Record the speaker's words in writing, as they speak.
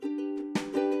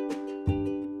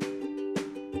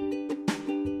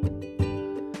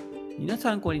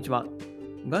さんこんにちは。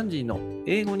ガンジーの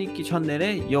英語日記チャンネル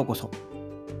へようこそ。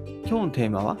今日のテ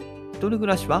ーマは一人暮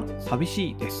らしは寂し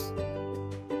いです。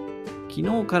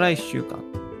昨日から1週間、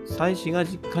妻子が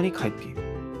実家に帰っている。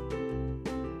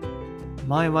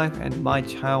My wife and my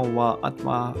child were at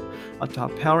her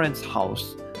parents'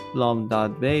 house from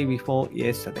the day before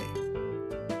yesterday.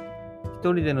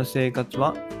 一人での生活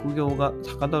は副業が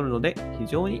はかどるので非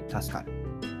常に助かる。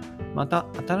また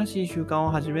新しい習慣を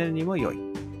始めるにも良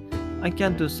い。I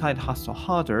can do side hustle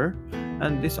harder,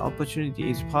 and this opportunity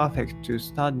is perfect to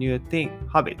start new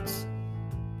habits.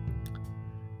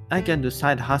 I can do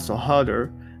side hustle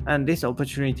harder, and this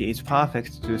opportunity is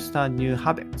perfect to start new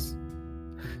habits.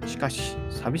 しかし、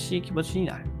寂しい気持ちに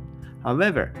なる。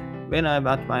However, when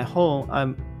I'm at my home,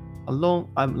 I'm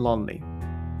lonely.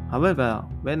 However,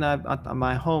 when I'm at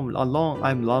my home alone,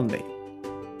 I'm lonely.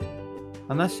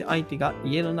 話し相手が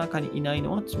家の中にいない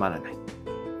のはつまらない。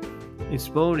It's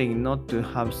boring not to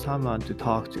have someone to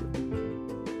talk to.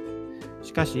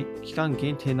 しかし、期間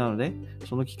限定なので、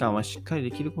その期間はしっかり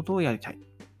できることをやりたい。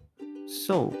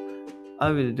So,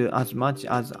 I will do as much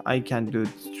as I can to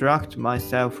distract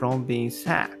myself from being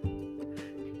sad.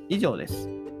 以上です。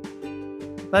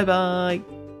バイバイ。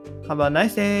Have a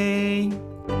nice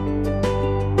day!